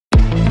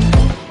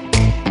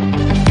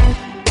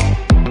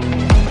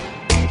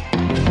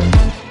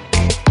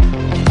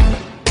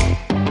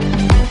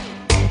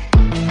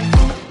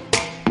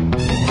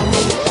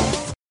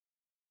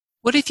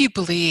What if you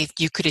believed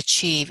you could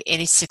achieve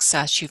any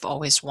success you've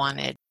always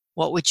wanted?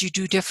 What would you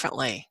do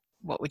differently?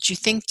 What would you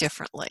think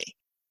differently?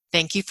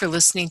 Thank you for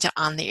listening to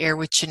On the Air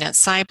with Jeanette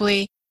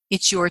Sibley.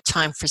 It's your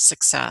time for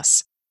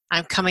success.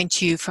 I'm coming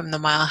to you from the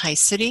Mile High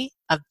City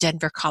of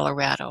Denver,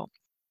 Colorado.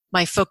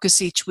 My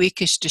focus each week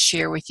is to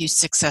share with you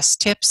success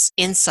tips,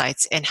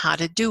 insights, and how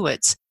to do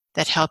it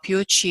that help you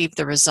achieve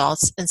the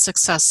results and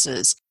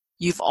successes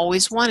you've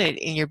always wanted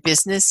in your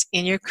business,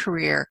 in your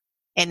career,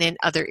 and in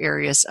other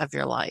areas of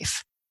your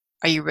life.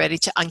 Are you ready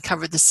to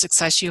uncover the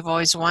success you've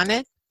always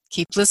wanted?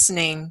 Keep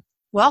listening.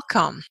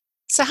 Welcome.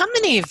 So how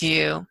many of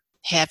you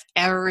have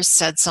ever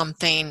said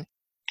something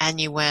and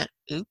you went,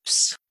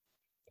 oops,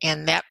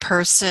 and that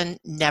person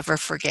never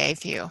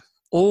forgave you?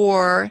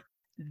 Or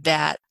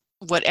that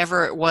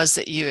whatever it was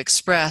that you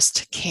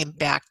expressed came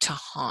back to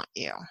haunt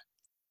you?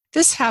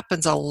 This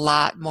happens a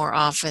lot more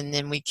often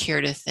than we care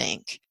to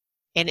think.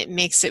 And it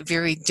makes it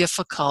very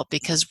difficult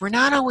because we're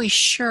not always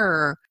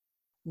sure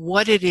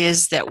what it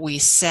is that we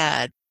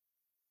said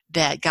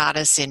that got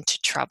us into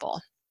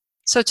trouble.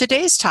 So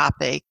today's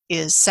topic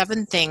is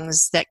 7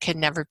 things that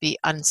can never be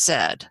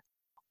unsaid.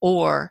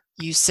 Or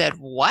you said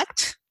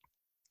what?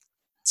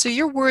 So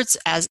your words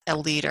as a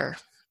leader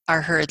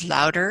are heard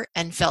louder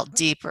and felt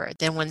deeper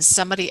than when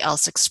somebody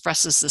else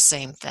expresses the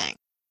same thing.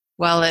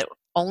 While it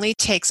only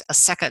takes a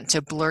second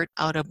to blurt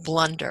out a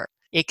blunder,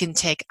 it can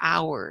take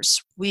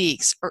hours,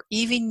 weeks, or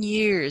even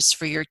years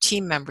for your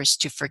team members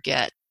to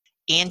forget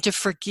and to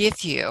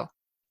forgive you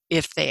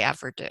if they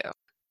ever do.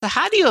 So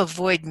how do you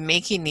avoid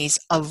making these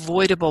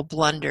avoidable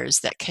blunders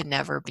that can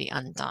never be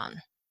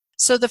undone?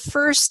 So the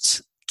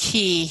first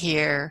key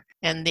here,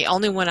 and the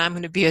only one I'm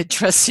going to be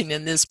addressing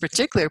in this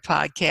particular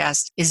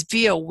podcast, is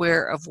be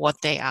aware of what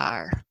they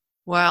are.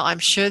 Well, I'm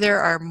sure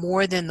there are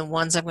more than the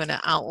ones I'm going to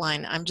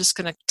outline. I'm just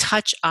going to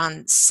touch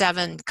on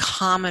 7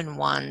 common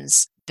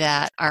ones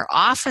that are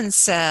often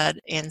said,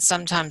 and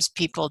sometimes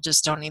people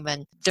just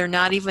they're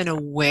not even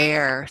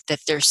aware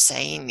that they're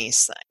saying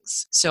these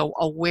things. So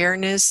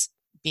awareness,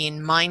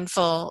 being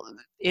mindful,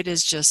 it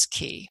is just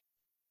key.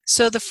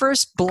 So the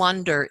first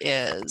blunder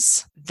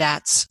is,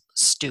 that's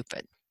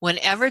stupid.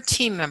 Whenever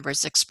team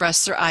members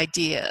express their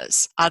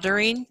ideas,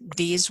 uttering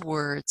these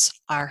words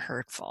are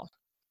hurtful.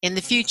 In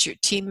the future,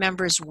 team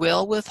members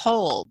will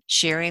withhold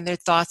sharing their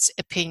thoughts,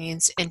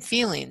 opinions, and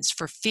feelings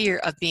for fear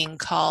of being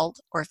called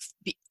or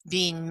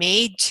being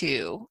made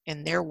to,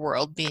 in their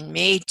world, being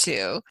made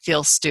to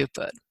feel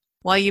stupid.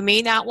 While you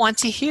may not want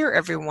to hear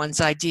everyone's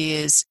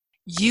ideas,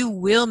 you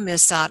will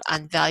miss out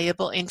on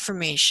valuable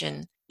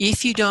information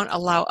if you don't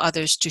allow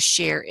others to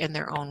share in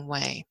their own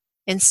way.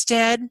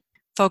 Instead,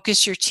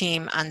 focus your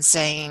team on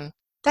saying,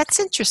 that's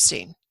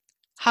interesting.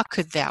 How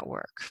could that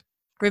work?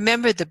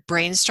 Remember, the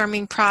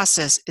brainstorming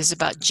process is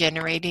about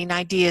generating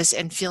ideas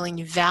and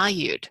feeling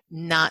valued,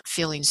 not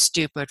feeling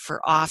stupid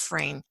for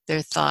offering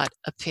their thought,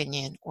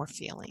 opinion, or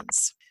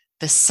feelings.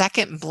 The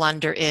second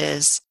blunder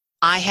is,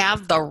 I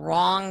have the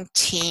wrong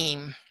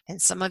team.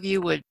 And some of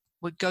you would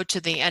go to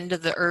the end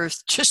of the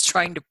earth just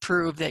trying to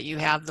prove that you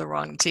have the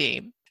wrong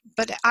team.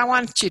 But I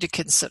want you to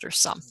consider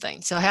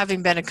something. So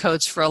having been a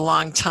coach for a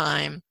long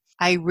time,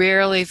 I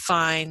rarely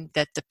find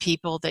that the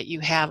people that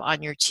you have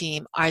on your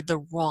team are the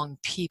wrong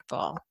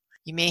people.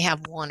 You may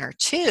have 1 or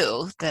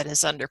 2 that is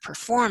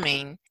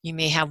underperforming. You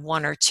may have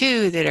 1 or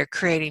 2 that are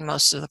creating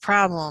most of the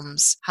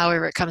problems.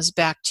 However, it comes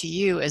back to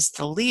you as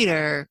the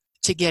leader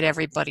to get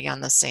everybody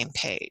on the same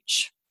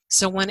page.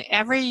 So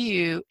whenever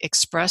you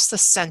express the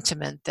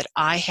sentiment that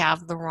I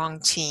have the wrong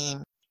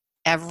team,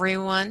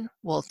 everyone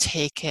will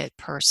take it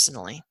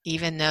personally,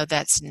 even though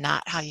that's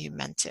not how you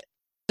meant it.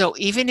 So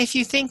even if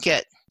you think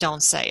it,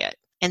 don't say it.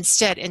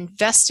 Instead,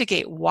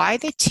 investigate why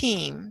the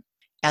team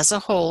as a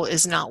whole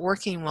is not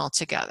working well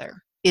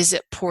together. Is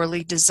it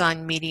poorly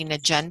designed meeting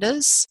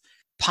agendas,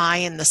 pie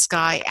in the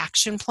sky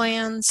action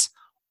plans,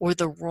 or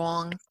the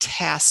wrong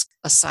task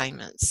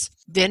assignments?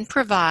 Then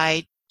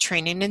provide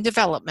training and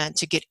development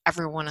to get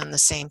everyone on the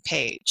same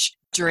page.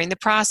 During the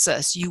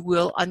process, you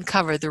will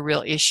uncover the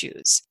real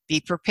issues.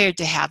 Be prepared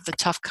to have the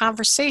tough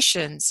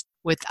conversations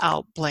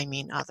without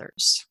blaming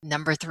others.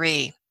 Number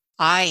 3,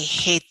 I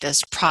hate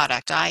this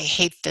product. I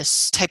hate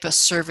this type of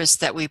service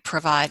that we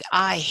provide.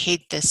 I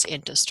hate this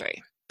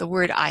industry. The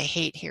word I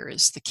hate here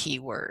is the key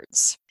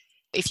words.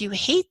 If you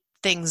hate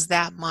things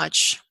that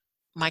much,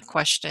 my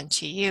question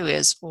to you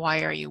is,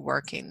 why are you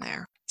working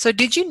there? So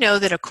did you know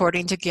that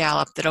according to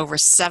Gallup that over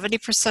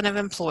 70% of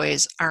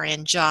employees are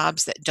in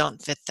jobs that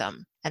don't fit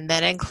them? And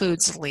that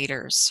includes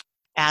leaders.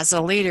 As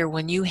a leader,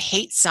 when you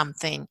hate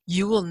something,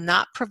 you will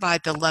not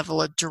provide the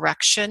level of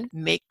direction,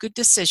 make good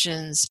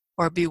decisions,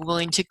 or be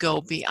willing to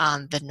go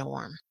beyond the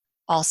norm.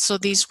 Also,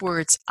 these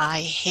words,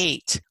 I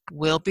hate,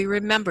 will be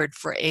remembered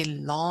for a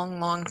long,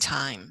 long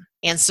time,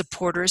 and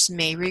supporters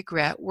may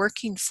regret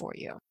working for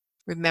you.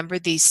 Remember,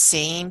 these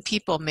same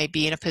people may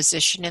be in a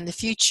position in the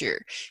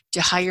future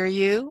to hire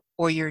you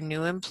or your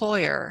new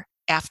employer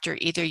after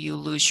either you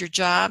lose your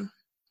job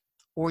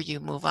or you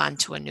move on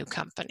to a new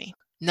company.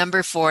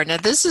 Number 4, now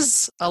this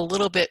is a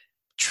little bit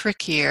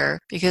trickier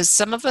because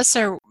some of us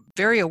are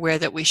very aware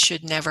that we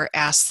should never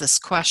ask this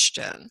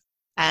question,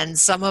 and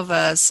some of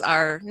us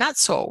are not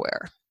so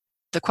aware.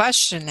 The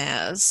question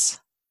is,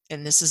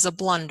 and this is a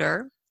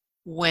blunder,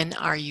 when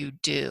are you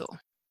due?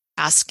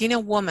 Asking a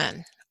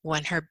woman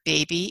when her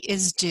baby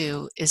is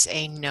due is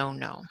a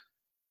no-no.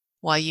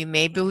 While you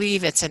may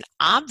believe it's an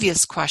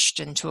obvious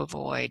question to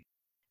avoid,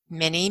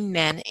 many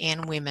men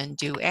and women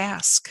do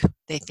ask.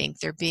 They think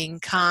they're being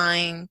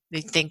kind.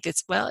 They think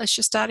it's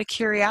just out of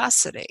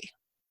curiosity.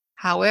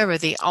 However,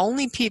 the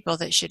only people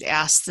that should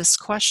ask this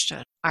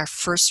question are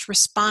first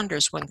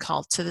responders when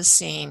called to the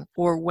scene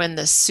or when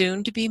the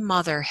soon-to-be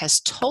mother has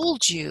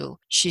told you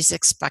she's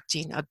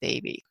expecting a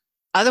baby.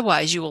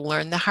 Otherwise, you will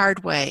learn the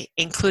hard way,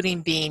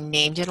 including being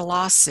named in a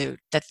lawsuit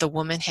that the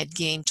woman had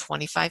gained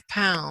 25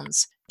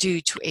 pounds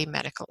due to a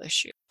medical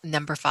issue.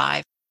 Number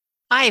 5,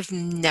 I've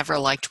never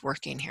liked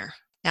working here.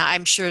 Now,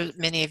 I'm sure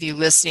many of you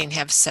listening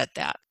have said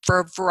that for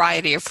a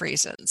variety of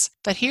reasons,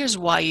 but here's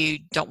why you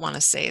don't want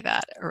to say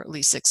that, or at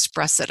least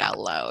express it out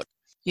loud.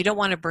 You don't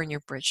want to burn your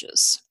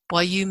bridges.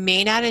 While you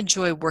may not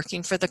enjoy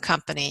working for the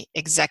company,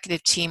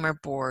 executive team, or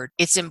board,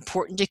 it's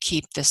important to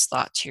keep this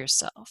thought to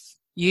yourself.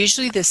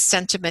 Usually this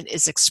sentiment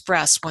is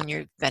expressed when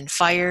you've been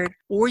fired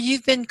or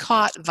you've been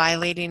caught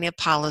violating a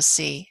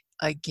policy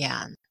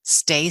again.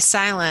 Stay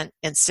silent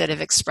instead of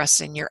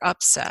expressing your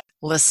upset.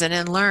 Listen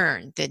and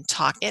learn, then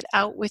talk it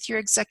out with your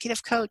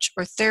executive coach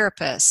or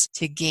therapist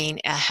to gain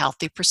a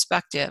healthy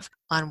perspective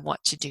on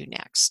what to do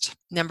next.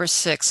 Number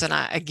 6,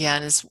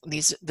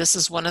 this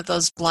is one of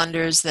those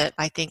blunders that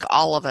I think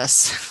all of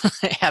us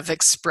have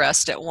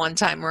expressed at one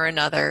time or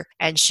another,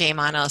 and shame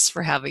on us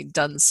for having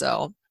done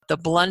so. The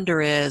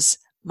blunder is,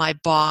 my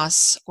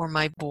boss or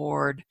my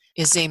board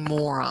is a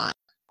moron.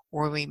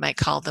 Or we might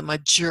call them a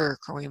jerk,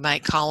 or we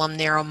might call them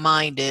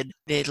narrow-minded.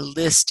 The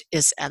list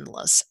is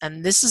endless.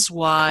 And this is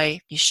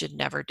why you should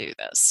never do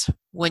this.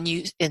 When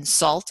you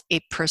insult a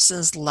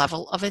person's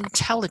level of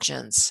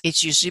intelligence,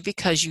 it's usually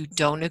because you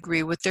don't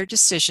agree with their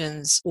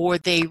decisions or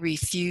they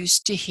refuse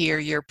to hear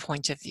your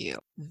point of view.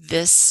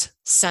 This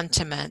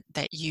sentiment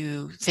that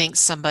you think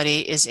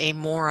somebody is a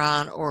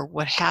moron or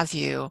what have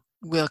you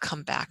will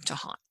come back to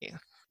haunt you.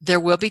 There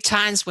will be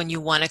times when you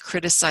want to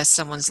criticize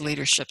someone's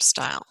leadership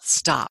style.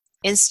 Stop.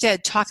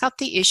 Instead, talk out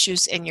the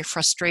issues and your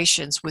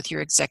frustrations with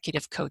your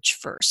executive coach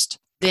first.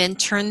 Then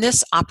turn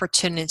this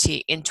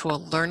opportunity into a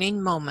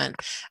learning moment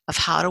of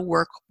how to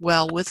work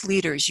well with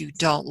leaders you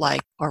don't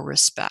like or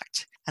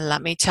respect. And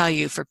let me tell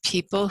you, for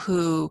people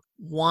who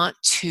want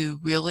to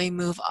really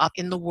move up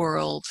in the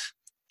world,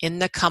 in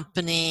the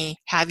company,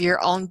 have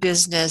your own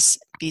business,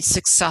 be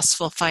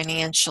successful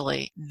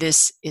financially,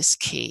 this is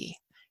key.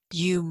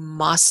 You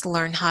must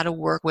learn how to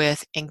work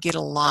with and get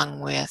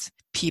along with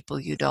people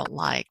you don't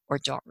like or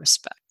don't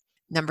respect.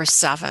 Number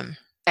 7,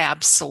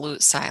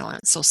 absolute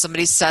silence. So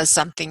somebody says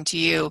something to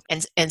you,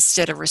 and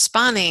instead of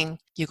responding,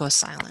 you go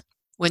silent.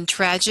 When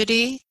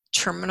tragedy,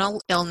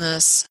 terminal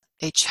illness,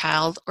 a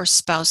child or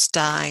spouse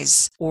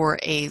dies, or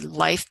a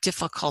life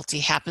difficulty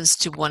happens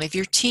to one of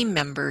your team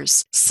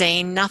members,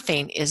 saying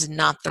nothing is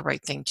not the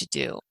right thing to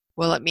do.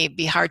 While it may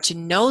be hard to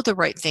know the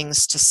right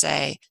things to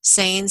say,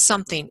 saying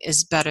something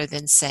is better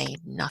than saying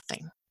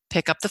nothing.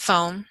 Pick up the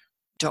phone.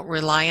 Don't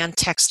rely on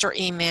text or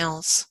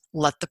emails.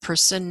 Let the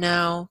person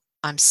know,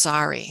 I'm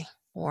sorry.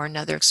 Or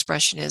another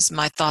expression is,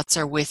 my thoughts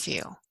are with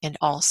you. And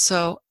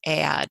also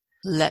add,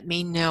 let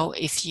me know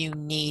if you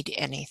need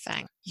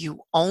anything.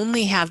 You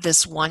only have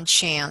this one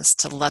chance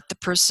to let the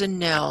person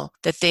know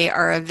that they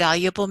are a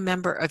valuable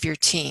member of your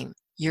team.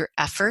 Your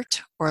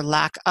effort or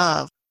lack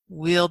of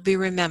will be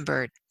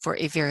remembered for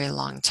a very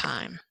long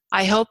time.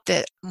 I hope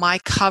that my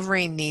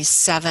covering these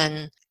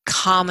 7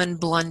 common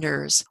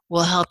blunders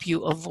will help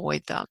you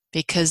avoid them,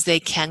 because they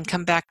can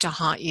come back to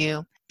haunt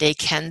you. They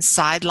can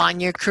sideline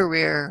your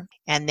career,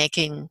 and they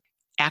can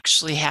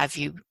actually have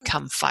you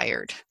come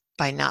fired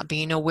by not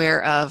being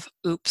aware of,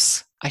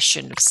 oops, I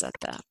shouldn't have said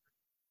that.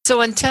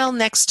 So until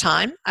next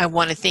time, I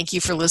want to thank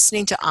you for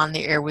listening to On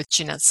the Air with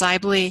Jeanette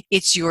Sibley.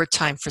 It's your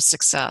time for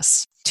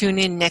success. Tune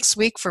in next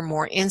week for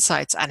more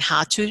insights on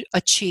how to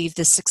achieve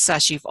the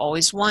success you've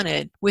always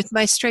wanted with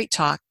my Straight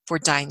Talk for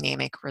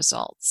dynamic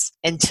results.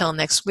 Until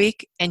next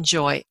week,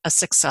 enjoy a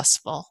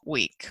successful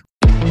week.